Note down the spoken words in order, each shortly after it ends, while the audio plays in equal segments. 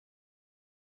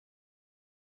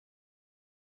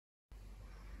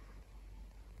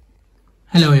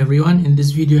Hello everyone, in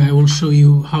this video I will show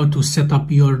you how to set up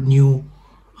your new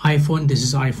iPhone. This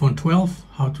is iPhone 12,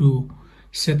 how to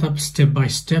set up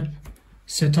step-by-step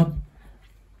setup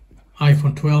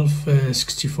iPhone 12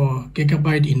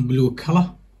 64GB in blue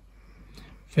color.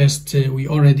 First we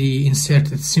already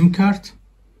inserted SIM card,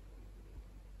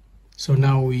 so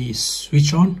now we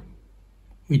switch on,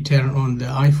 we turn on the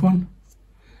iPhone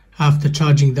after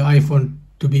charging the iPhone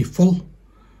to be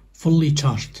fully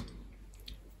charged.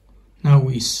 Now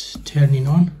we turning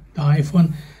on the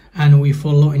iPhone and we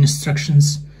follow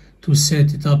instructions to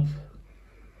set it up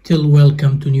till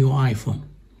welcome to new iPhone.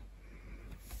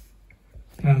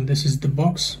 And this is the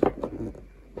box.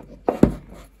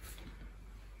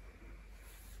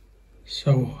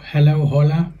 So hello,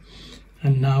 hola,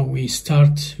 and now we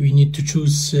start. We need to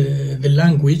choose the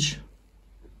language.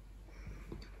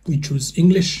 We choose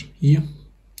English here.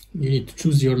 You need to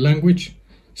choose your language.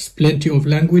 There's plenty of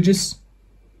languages.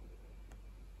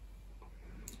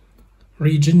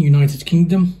 Region, United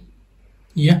Kingdom.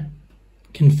 Yeah,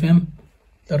 confirm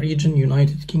the region,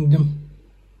 United Kingdom.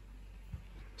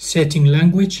 Setting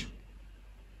language.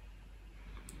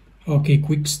 Okay,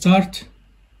 quick start.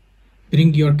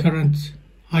 Bring your current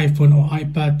iPhone or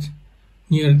iPad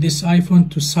near this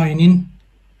iPhone to sign in.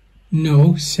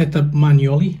 No, set up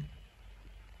manually.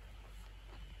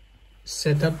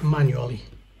 Set up manually.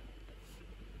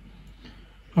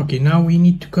 Okay, now we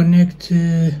need to connect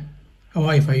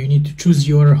Wi-Fi. You need to choose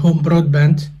your home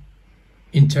broadband,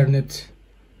 internet,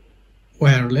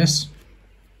 wireless.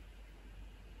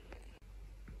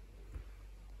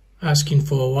 Asking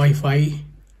for Wi-Fi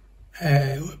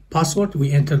password.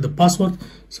 We enter the password.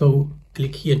 So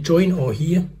click here, join, or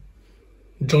here,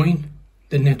 join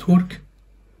the network.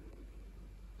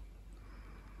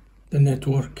 The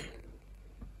network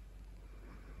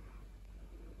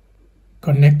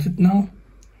connected now.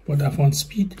 Vodafone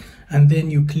speed, and then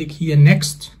you click here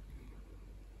next.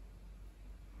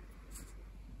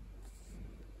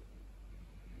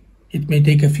 It may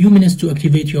take a few minutes to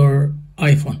activate your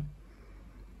iPhone,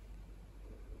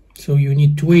 so you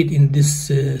need to wait in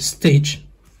this stage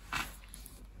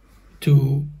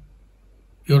to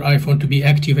your iPhone to be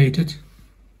activated.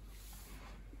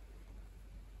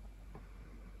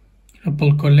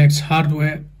 Apple collects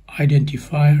hardware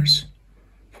identifiers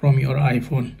from your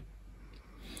iPhone.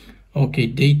 Okay,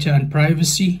 data and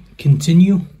privacy,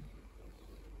 continue.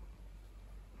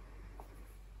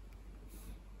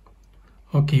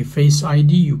 Okay, Face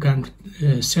ID you can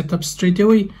set up straight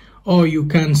away, or you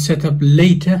can set up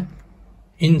later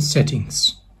in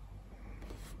settings.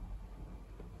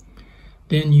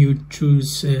 Then you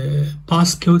choose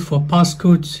passcode. For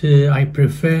passcode I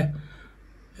prefer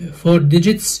 4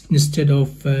 digits instead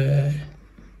of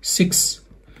 6.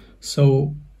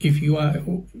 So if you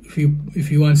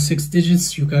want 6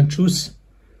 digits, you can choose.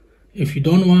 If you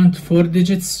don't want 4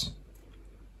 digits,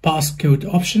 passcode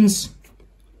options,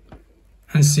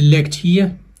 and select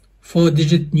here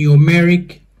 4-digit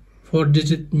numeric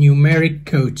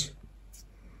code.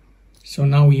 So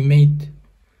now we made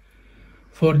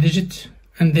 4 digit,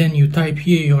 and then you type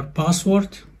here your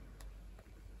password.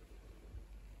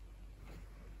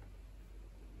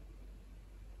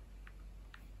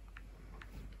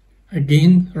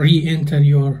 Again, re-enter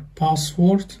your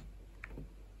passcode.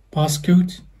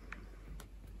 Passcode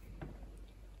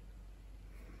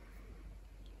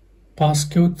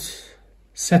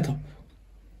setup.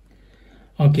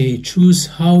 Okay, choose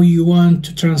how you want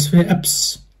to transfer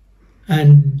apps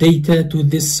and data to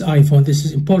this iPhone. This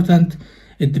is important.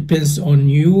 It depends on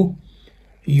you.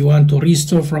 You want to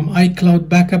restore from iCloud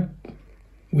backup,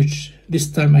 which this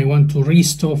time I want to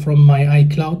restore from my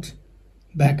iCloud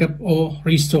backup, or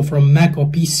restore from Mac or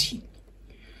PC,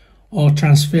 or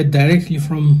transfer directly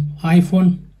from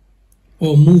iPhone,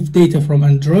 or move data from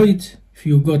Android if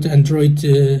you got Android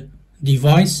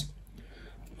device,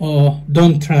 or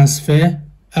don't transfer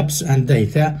apps and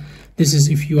data. This is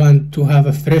if you want to have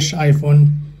a fresh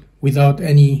iPhone without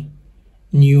any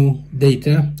new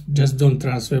data, just don't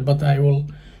transfer. But I will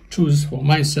choose for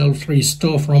myself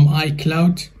restore from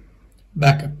iCloud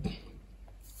backup.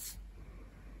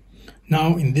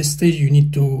 Now in this stage you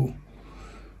need to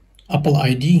Apple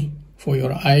ID for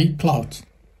your iCloud.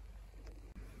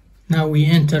 Now we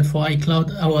entered for iCloud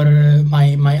our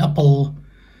my Apple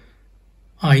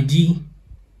ID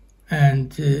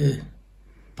and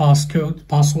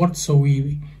password. So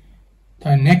we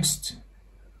turn next.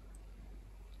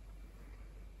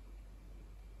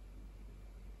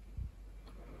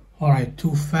 Alright,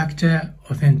 2-factor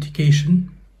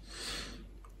authentication.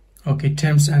 Okay,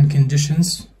 terms and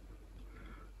conditions.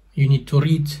 You need to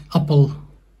read Apple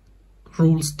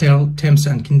rules, terms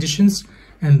and conditions,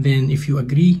 and then if you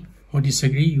agree or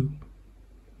disagree,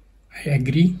 I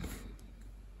agree.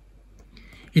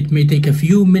 It may take a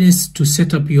few minutes to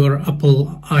set up your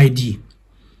Apple ID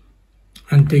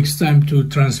and takes time to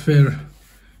transfer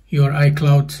your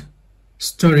iCloud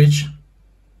storage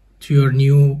to your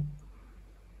new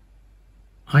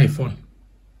iPhone.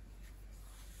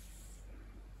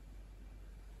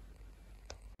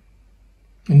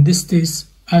 In this case,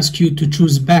 ask you to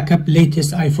choose backup,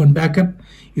 latest iPhone backup.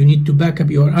 You need to back up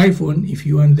your iPhone if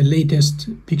you want the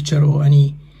latest picture or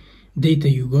any data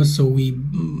you got. So we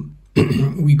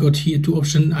got here two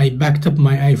options. I backed up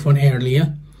my iPhone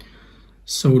earlier.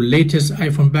 So latest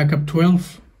iPhone backup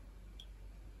 12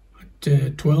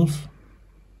 at 12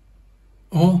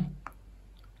 or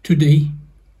today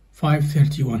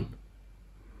 5:31.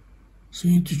 So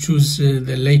you need to choose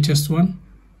the latest one,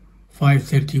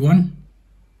 5:31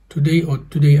 today, or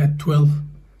today at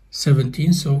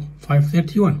 12:17, so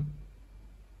 5:31.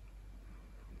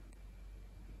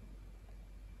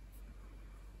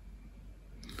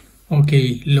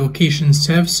 Okay, location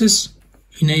services,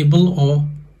 enable or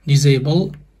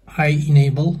disable. I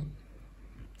enable.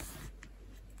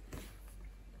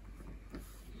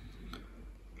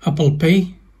 Apple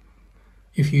Pay.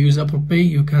 If you use Apple Pay,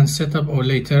 you can set up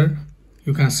later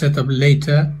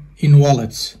in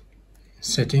wallets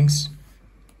settings.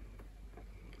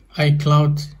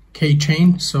 iCloud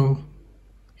keychain. So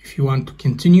if you want to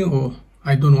continue, or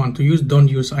I don't want to use, don't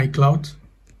use iCloud.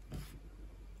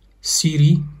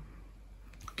 Siri,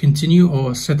 continue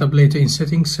or set up later in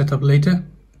settings, set up later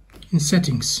in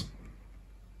settings.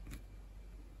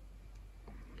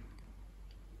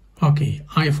 Okay,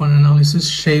 iPhone analysis,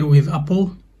 share with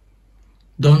Apple,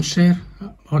 don't share,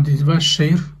 or device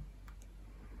share.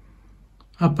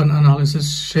 Apple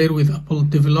analysis, share with Apple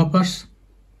developers,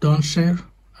 don't share,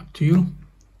 up to you.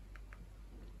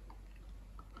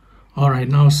 Alright,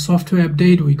 now software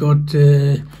update.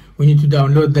 We need to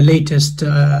download the latest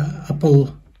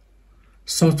Apple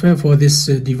software for this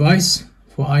device.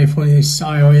 For iPhone is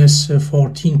iOS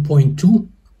 14.2,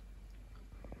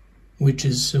 which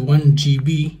is 1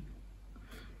 GB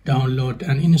download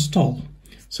and install.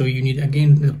 So you need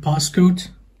again the passcode,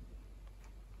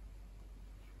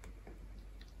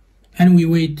 and we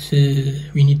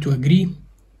need to agree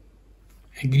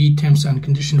terms and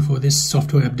conditions for this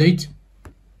software update,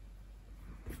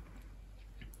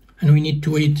 and we need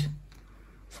to wait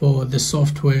for the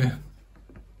software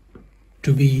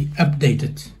to be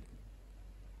updated.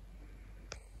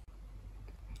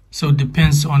 So it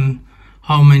depends on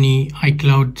how many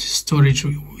iCloud storage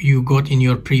you got in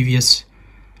your previous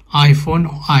iPhone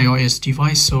or iOS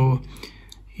device. So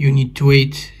you need to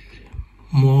wait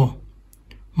more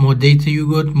data you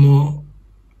got, more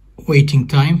waiting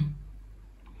time.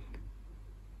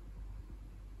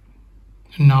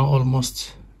 And now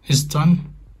almost is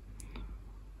done,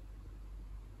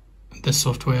 the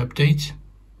software update.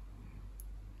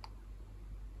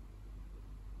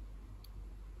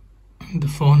 The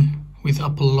phone with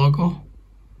Apple logo.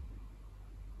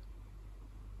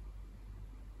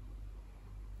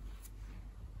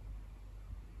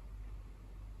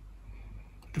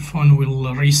 The phone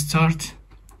will restart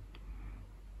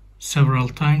several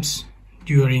times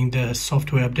during the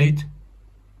software update.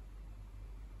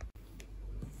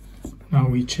 Now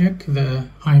we check the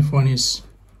iPhone is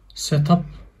set up.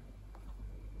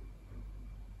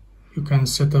 You can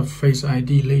set up Face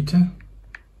ID later.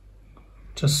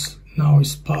 Just now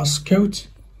is passcode,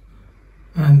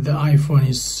 and the iPhone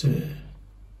is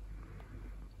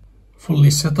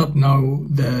fully set up. Now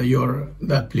the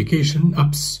application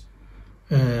apps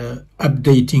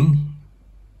updating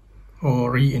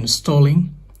or reinstalling.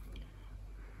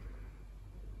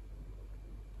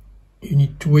 You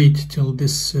need to wait till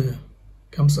this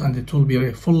comes, and it will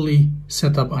be fully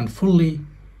set up and fully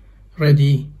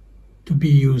ready to be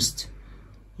used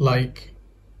like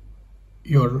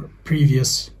your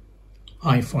previous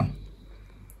iPhone.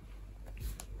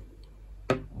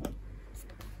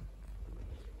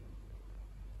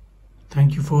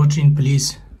 Thank you for watching.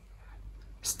 Please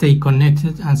stay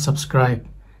connected and subscribe.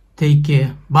 Take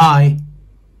care. Bye.